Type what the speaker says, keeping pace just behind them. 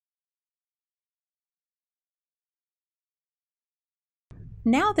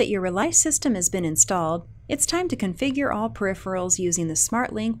Now that your Rely system has been installed, it's time to configure all peripherals using the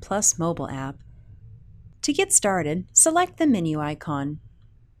Smartlink Plus mobile app. To get started, select the menu icon.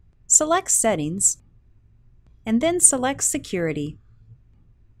 Select Settings, and then select Security.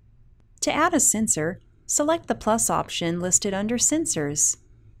 To add a sensor, select the plus option listed under Sensors.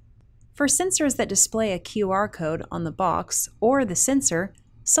 For sensors that display a QR code on the box or the sensor,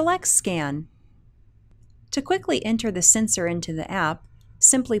 select Scan. To quickly enter the sensor into the app,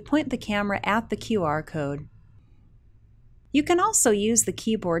 simply point the camera at the QR code. You can also use the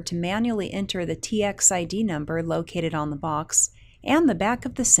keyboard to manually enter the TXID number located on the box and the back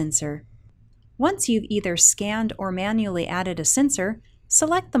of the sensor. Once you've either scanned or manually added a sensor,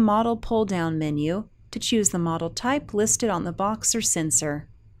 select the Model pull-down menu to choose the model type listed on the box or sensor.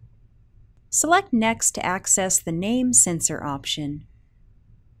 Select Next to access the Name Sensor option.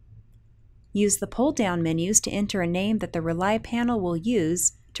 Use the pull-down menus to enter a name that the Rely panel will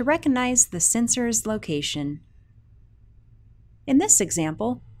use to recognize the sensor's location. In this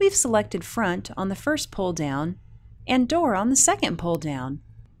example, we've selected Front on the first pull-down and Door on the second pull-down.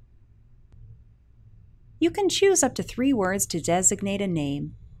 You can choose up to 3 words to designate a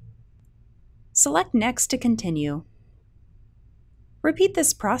name. Select Next to continue. Repeat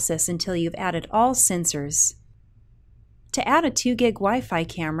this process until you've added all sensors. To add a 2 gig Wi-Fi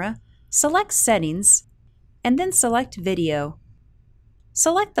camera, select Settings, and then select Video.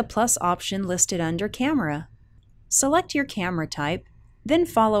 Select the plus option listed under Camera. Select your camera type, then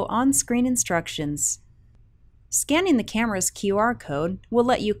follow on-screen instructions. Scanning the camera's QR code will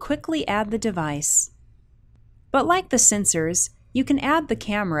let you quickly add the device. But like the sensors, you can add the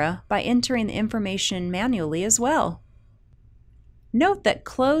camera by entering the information manually as well. Note that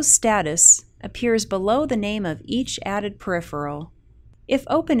Close Status appears below the name of each added peripheral. If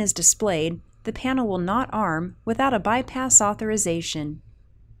Open is displayed, the panel will not arm without a bypass authorization.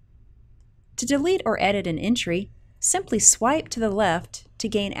 To delete or edit an entry, simply swipe to the left to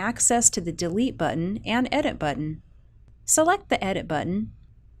gain access to the Delete button and Edit button. Select the Edit button,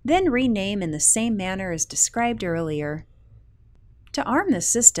 then rename in the same manner as described earlier. To arm the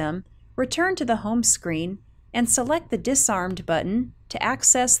system, return to the home screen and select the Disarmed button to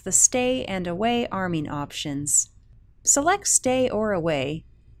access the Stay and Away arming options. Select Stay or Away.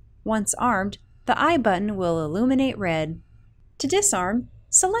 Once armed, the I button will illuminate red. To disarm,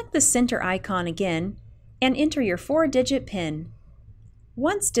 select the center icon again and enter your 4-digit PIN.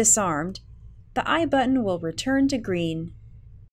 Once disarmed, the I button will return to green.